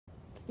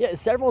Yeah,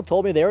 several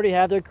told me they already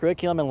have their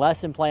curriculum and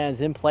lesson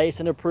plans in place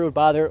and approved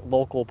by their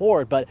local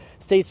board. But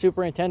State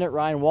Superintendent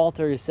Ryan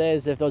Walters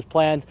says if those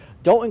plans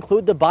don't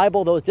include the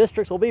Bible, those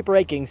districts will be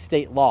breaking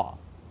state law.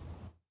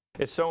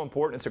 It's so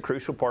important. It's a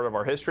crucial part of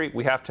our history.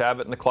 We have to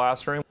have it in the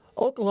classroom.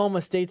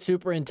 Oklahoma State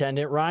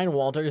Superintendent Ryan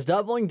Walters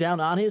doubling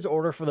down on his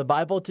order for the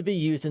Bible to be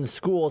used in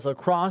schools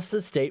across the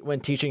state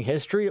when teaching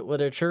history,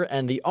 literature,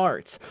 and the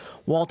arts.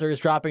 Walters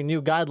dropping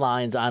new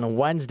guidelines on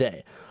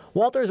Wednesday.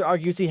 Walters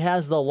argues he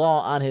has the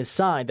law on his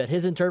side, that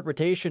his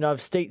interpretation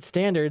of state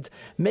standards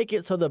make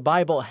it so the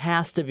Bible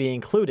has to be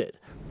included.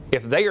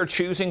 If they are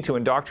choosing to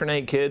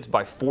indoctrinate kids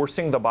by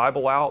forcing the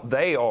Bible out,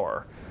 they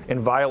are in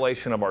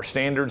violation of our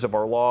standards, of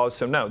our laws.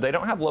 So no, they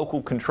don't have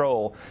local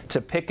control to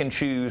pick and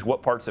choose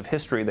what parts of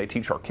history they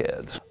teach our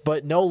kids.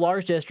 But no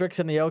large districts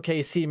in the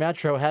OKC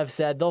Metro have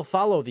said they'll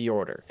follow the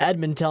order.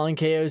 Edmond telling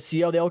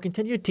KOCO they'll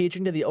continue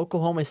teaching to the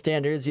Oklahoma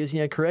standards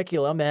using a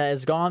curriculum that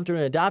has gone through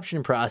an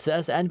adoption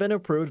process and been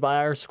approved by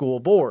our school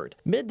board.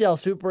 Middale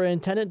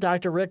Superintendent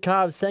Dr. Rick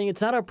Cobb saying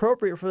it's not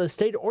appropriate for the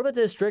state or the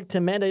district to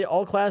mandate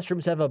all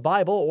classrooms have a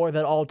Bible or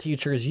that all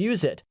teachers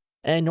use it.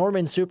 And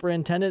Norman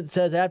Superintendent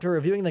says after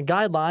reviewing the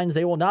guidelines,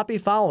 they will not be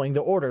following the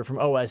order from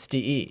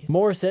OSDE.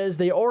 Moore says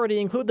they already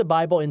include the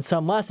Bible in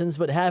some lessons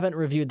but haven't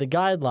reviewed the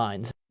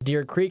guidelines.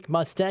 Deer Creek,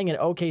 Mustang, and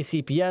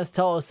OKCPS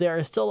tell us they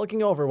are still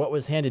looking over what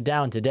was handed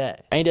down today.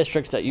 Any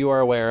districts that you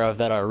are aware of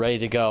that are ready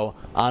to go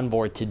on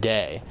board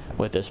today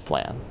with this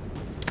plan?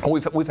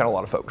 We've had a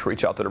lot of folks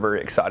reach out that are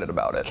very excited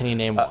about it. Can you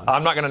name one?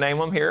 I'm not going to name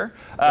them here.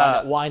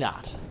 Why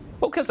not?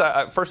 Well, because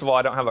first of all,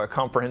 I don't have a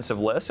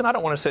comprehensive list, and I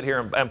don't want to sit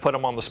here and put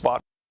them on the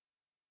spot.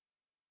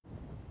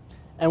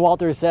 And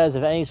Walters says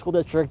if any school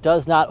district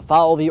does not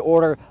follow the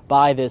order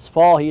by this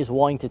fall, he is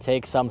willing to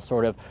take some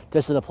sort of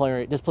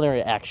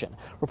disciplinary action.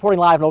 Reporting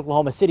live in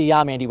Oklahoma City,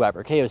 I'm Andy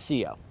Weber,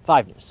 KOCO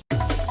 5 News.